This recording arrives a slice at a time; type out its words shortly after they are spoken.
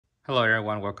Hello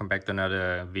everyone, welcome back to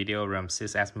another video from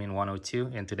sysadmin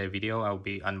 102. In today's video, I'll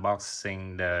be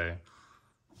unboxing the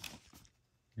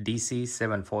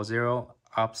DC740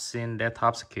 OPNsense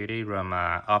desktop security from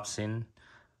OPNsense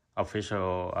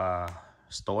official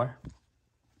store.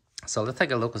 So let's take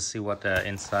a look and see what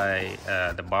inside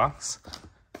the box.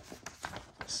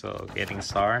 So getting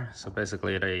started. So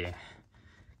basically they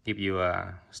give you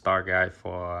a start guide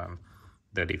for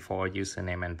the default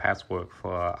username and password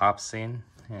for OPNsense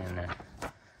and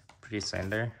pretty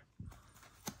standard.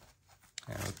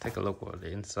 And we'll take a look at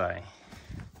the inside.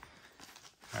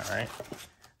 All right,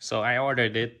 so I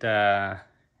ordered it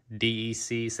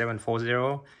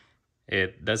DEC740.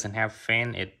 It doesn't have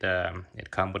fan. It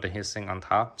comes with a heatsink on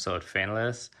top, so it's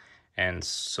fanless, and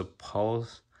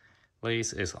supposedly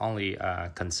it's only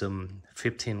consume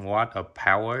 15 watt of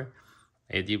power.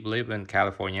 If you live in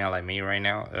California like me right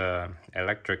now,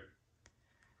 electric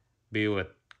bill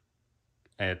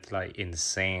it's like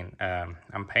insane.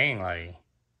 I'm paying like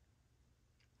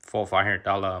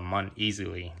 $400-500 a month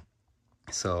easily,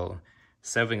 so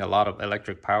saving a lot of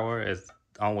electric power is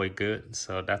always good.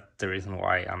 So that's the reason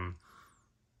why I'm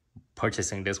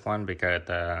purchasing this one, because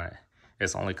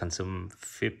it's only consume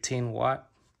 15 watt,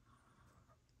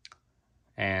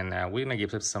 and we're gonna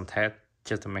give it some test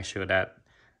just to make sure that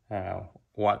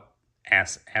what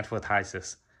as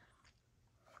advertises.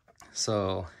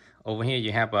 So over here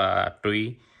you have a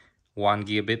 1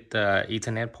 gigabit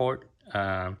Ethernet port,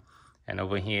 and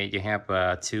over here you have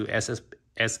two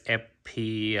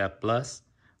SFP plus,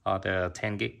 or the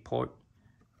 10 gig port.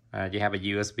 You have a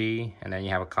USB, and then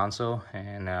you have a console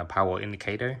and a power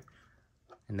indicator.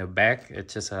 In the back,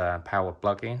 it's just a power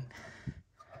plug-in.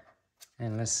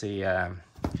 And let's see.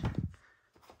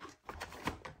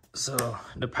 So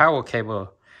the power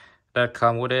cable that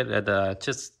come with it,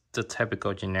 just the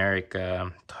typical generic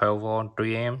 12 volt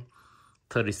 3A,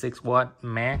 36 watt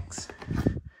max,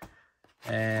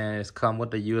 and it's come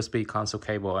with the USB console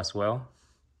cable as well.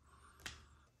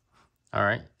 All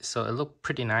right, so it looks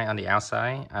pretty nice on the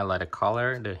outside. I like the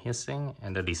color, the heatsink,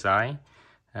 and the design.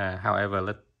 However,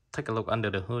 let's take a look under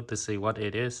the hood to see what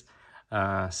it is.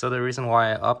 So the reason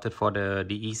why I opted for the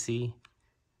DEC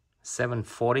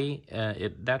 740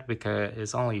 because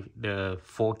it's only the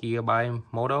 4 gigabyte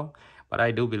model, but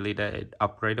I do believe that it's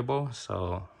upgradable.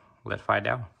 So let's find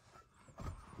out.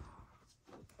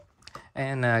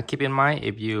 And keep in mind,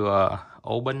 if you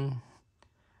open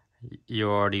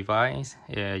your device,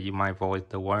 you might void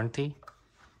the warranty.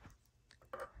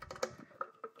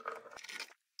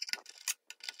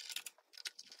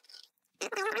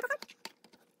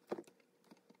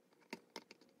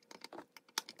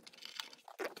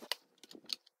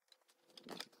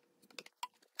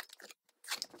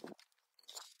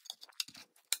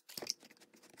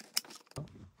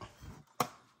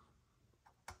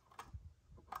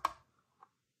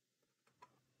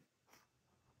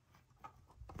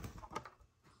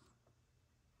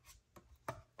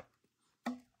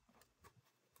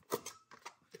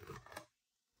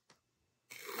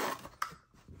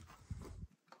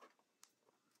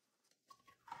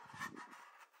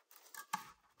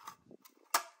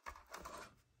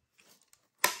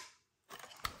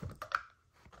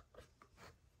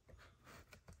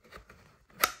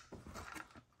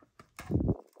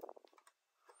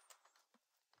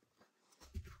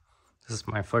 This is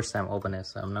my first time opening it,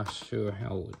 so I'm not sure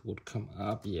how it would come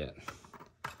up yet.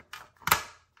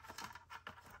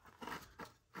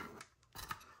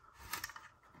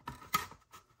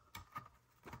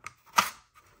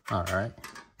 All right.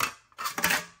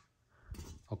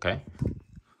 Okay.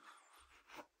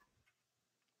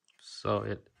 So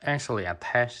it actually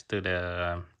attached to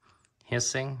the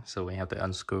heatsink, so we have to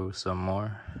unscrew some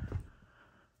more.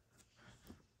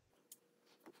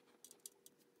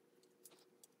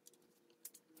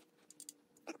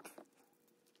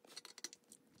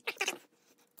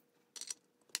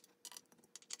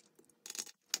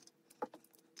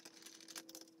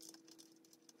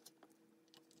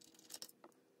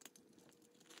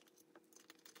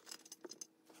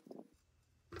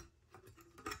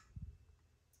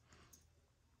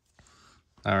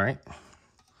 All right,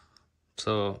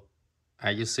 so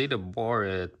as you see, the board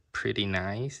is pretty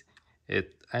nice.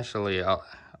 It actually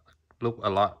look a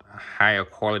lot higher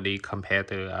quality compared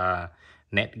to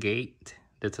Netgate.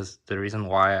 This is the reason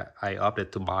why I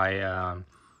opted to buy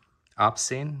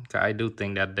OPNsense. I do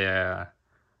think that the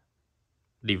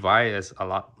device is a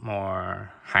lot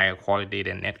more higher quality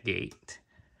than Netgate.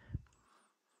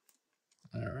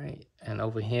 All right, and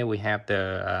over here we have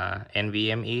the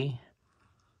NVMe.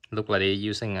 Look like they're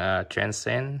using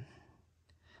Transcend,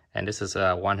 and this is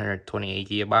 128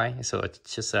 gigabyte, so it's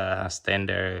just a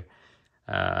standard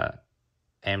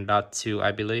M.2,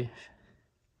 I believe.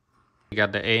 We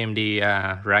got the AMD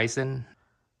Ryzen.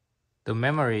 The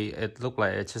memory, it looked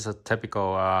like it's just a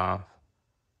typical 4GB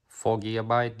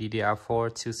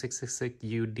DDR4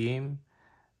 2666U DIMM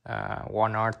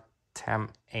 1R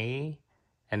TAM-A,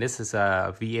 and this is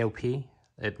a VLP.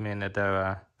 It means at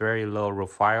a very low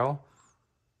profile.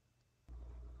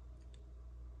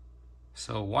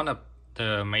 So one of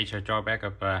the major drawback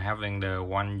of having the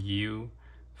 1U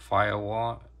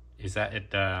firewall is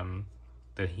that the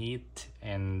heat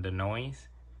and the noise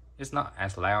is not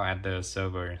as loud as the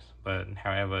servers, but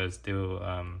however it's still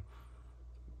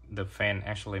the fan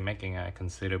actually making a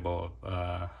considerable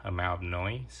amount of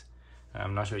noise.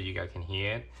 I'm not sure you guys can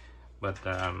hear it, but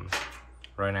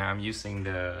right now I'm using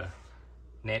the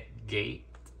Netgate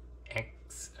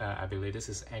X, I believe this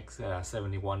is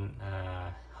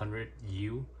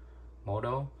X7100U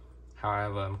model.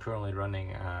 However, I'm currently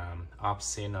running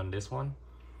OPNsense on this one.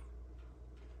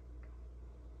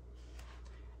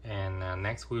 And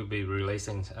next we'll be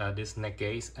releasing this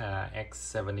Netgate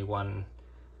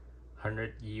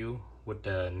X7100U with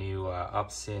the new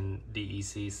OPNsense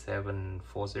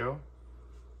DEC740,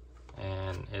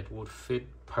 and it would fit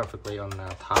perfectly on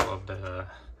the top of the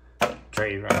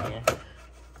tray right here.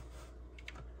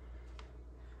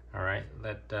 Alright,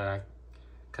 let's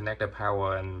connect the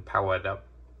power and power it up.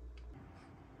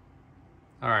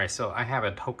 Alright, so I have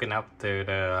it hooked up to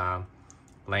the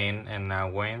LAN and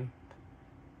WAN,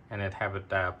 and it have it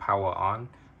power on.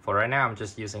 For right now, I'm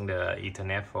just using the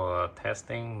Ethernet for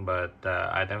testing, but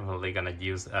I definitely gonna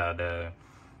use the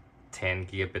 10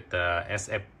 gigabit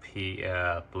SFP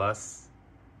plus.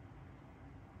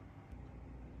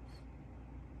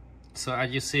 So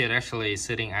as you see, it actually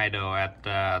sitting idle at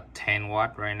 10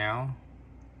 watt right now,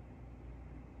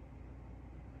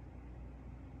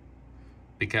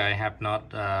 because I have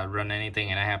not run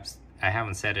anything and I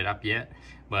haven't set it up yet.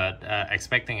 But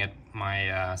expecting it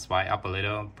might spike up a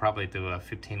little, probably to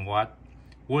 15 watt,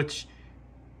 which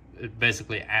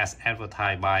basically as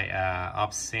advertised by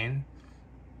OPNsense.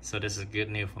 So this is good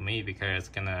news for me because it's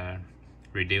gonna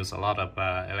reduce a lot of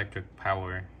electric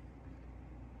power.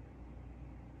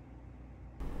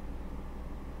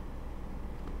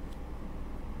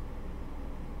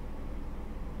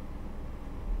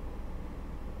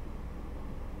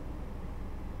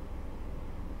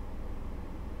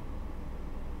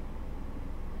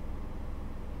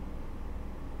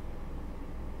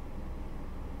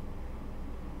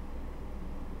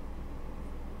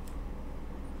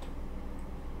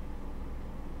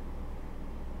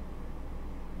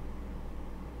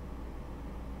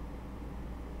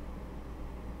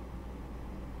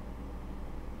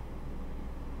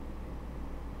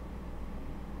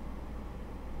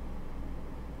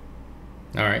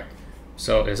 Alright,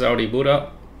 so it's already boot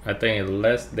up. I think it's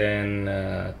less than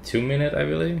 2 minutes, I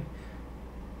believe.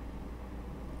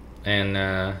 And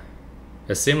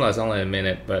it seems like it's only a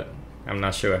minute, but I'm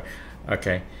not sure.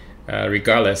 Okay,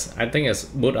 regardless, I think it's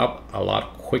boot up a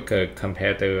lot quicker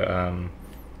compared to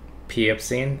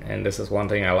OPNsense, and this is one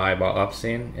thing I like about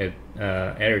OPNsense. It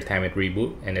every time it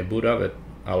reboot and it boot up it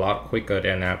a lot quicker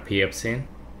than OPNsense.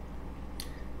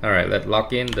 Alright, let's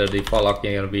log in. The default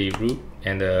login is gonna be root,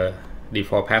 and the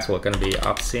default password gonna be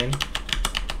OPNsense.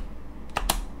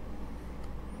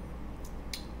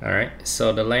 Alright,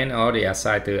 so the LAN already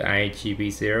assigned to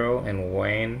IGP0 and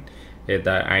WAN is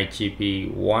the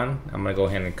IGP1. I'm gonna go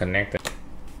ahead and connect it.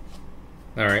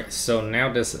 Alright, so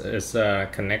now this is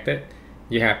connected.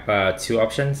 You have two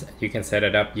options. You can set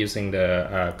it up using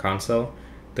the console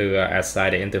to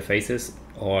assign the interfaces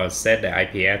or set the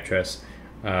IP address,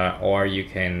 or you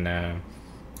can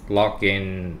log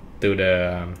in to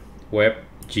the web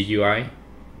GUI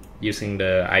using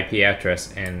the IP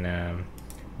address, and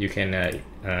you can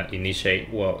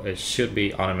initiate, well, it should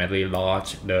be automatically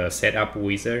launch the setup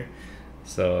wizard,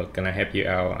 so gonna help you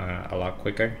out a lot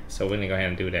quicker. So we're gonna go ahead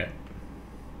and do that.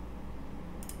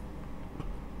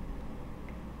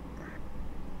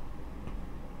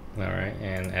 Alright,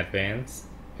 and advanced,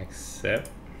 accept.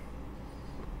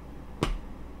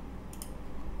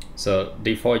 So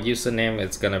default username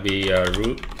is gonna be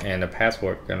root, and the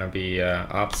password gonna be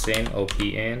OPNsense,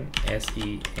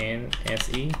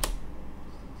 OPNsense,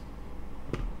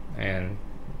 and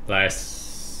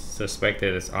last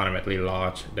suspected is automatically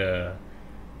launch the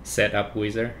setup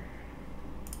wizard.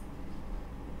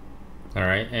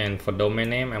 Alright, and for domain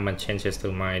name, I'm gonna change this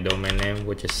to my domain name,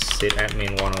 which is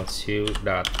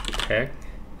sysadmin102.tech.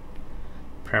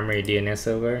 Primary DNS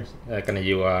server, gonna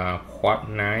use port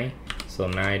 9. So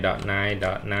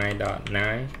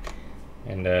 9.9.9.9,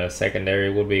 and the secondary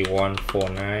would be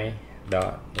 149.1.1.1.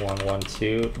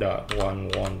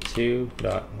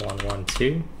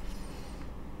 192.112.112.112.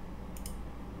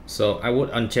 So I would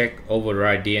uncheck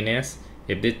override DNS.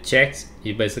 If this checks,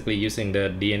 you're basically using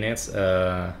the DNS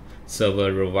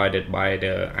server provided by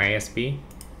the ISP.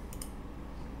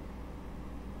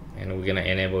 And we're gonna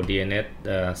enable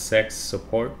DNS sec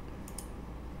support,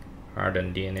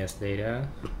 harden DNS data.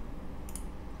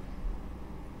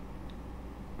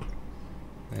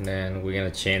 And then we're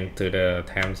gonna change to the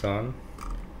time zone.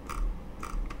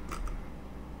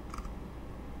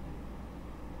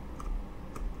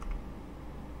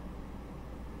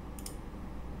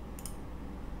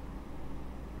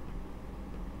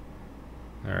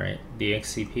 Alright,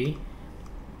 DHCP.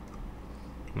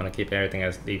 I'm gonna keep everything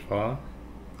as default.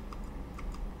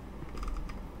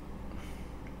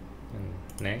 And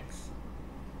next.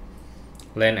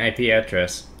 LAN IP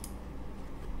address.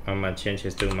 I'm gonna change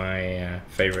this to my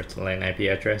favorite LAN IP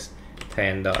address,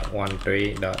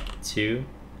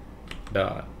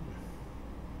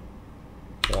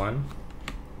 10.13.2.1.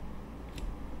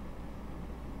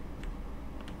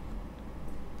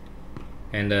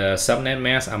 And the subnet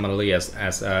mask I'm gonna leave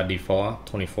as default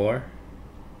 24.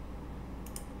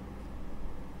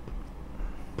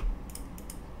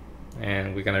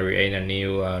 And we're gonna create a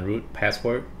new root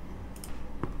password.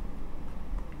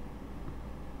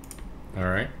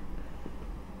 Alright.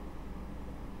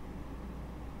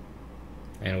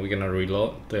 And we're gonna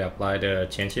reload to apply the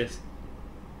changes.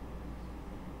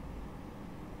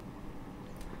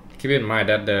 Keep in mind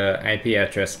that the IP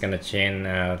address is gonna change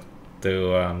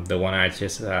to the one I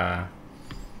just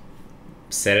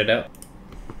set it up.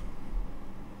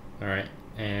 Alright,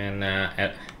 and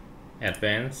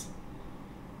advance,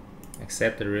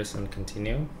 accept the risk and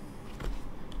continue.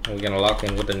 And we're gonna log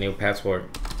in with the new password.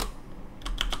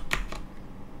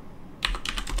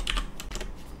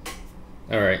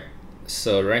 Alright,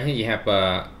 so right here you have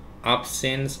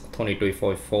OPNsense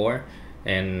 2344,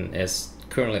 and it's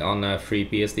currently on a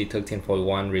FreeBSD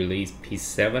 13.1 release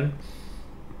P7.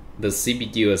 The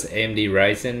CPU is AMD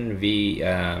Ryzen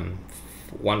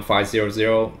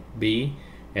V1500B,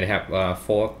 and it have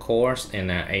 4 cores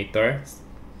and 8 threads.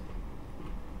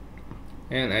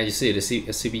 And as you see, the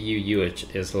CPU usage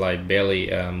is like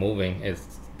barely moving.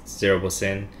 It's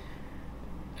 0%.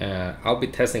 I'll be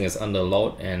testing it under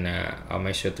load, and I'll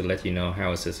make sure to let you know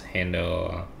how it's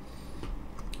handle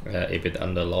if it's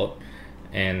under load.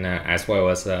 And as well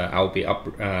as I'll be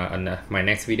on my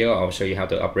next video, I'll show you how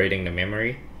to upgrading the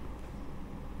memory.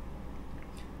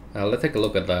 Let's take a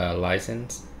look at the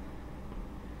license.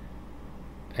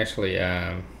 Actually,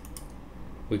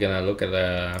 we're gonna look at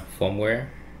the firmware.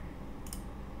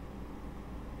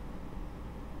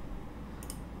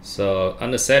 So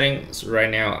under settings right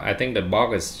now, I think the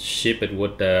box is shipped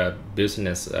with the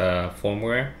business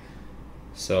firmware.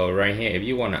 So right here, if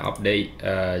you want to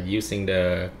update using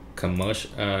the commercial,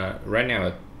 right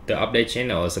now the update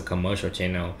channel is a commercial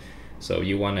channel. So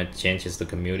you want to change it to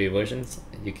community versions,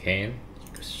 you can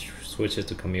switch it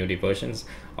to community versions.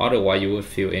 Otherwise, you would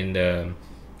fill in the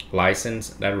license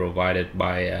that provided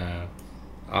by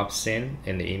OPNsense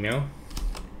in the email.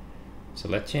 So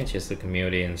let's change this to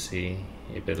community and see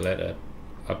if it let us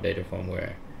update the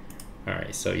firmware.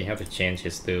 Alright, so you have to change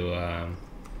this to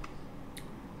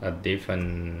a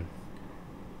different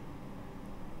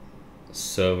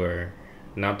server,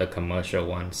 not the commercial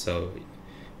one. So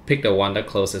pick the one that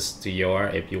closest to your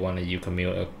if you want to use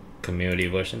community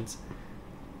versions.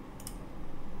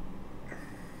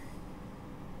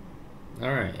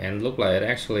 Alright, and look like it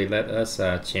actually let us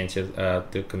change it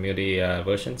to community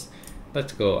versions.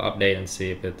 Let's go update and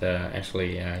see if it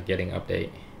actually getting update.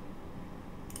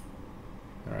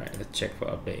 Alright, let's check for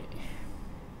update.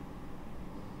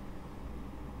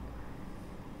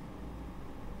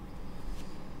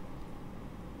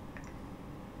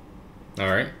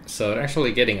 Alright, so it's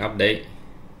actually getting update.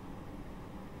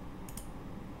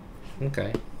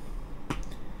 Okay.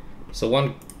 So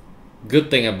one good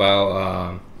thing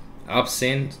about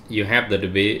OPNsense, you have the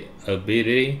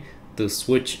ability to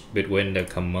switch between the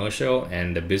commercial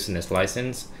and the business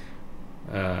license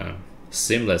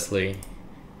seamlessly.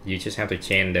 You just have to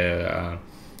change the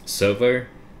server,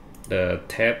 the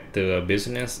tab to a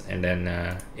business, and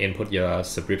then input your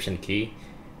subscription key,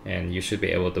 and you should be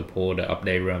able to pull the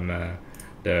update from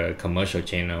the commercial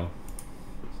channel.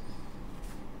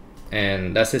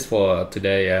 And that's it for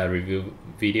today review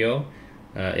video.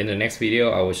 In the next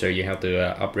video, I will show you how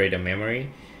to upgrade the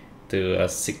memory to a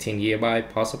 16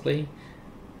 GB possibly.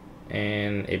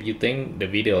 And if you think the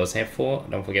video is helpful,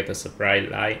 don't forget to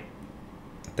subscribe, like.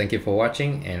 Thank you for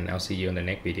watching, and I'll see you in the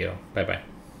next video. Bye bye.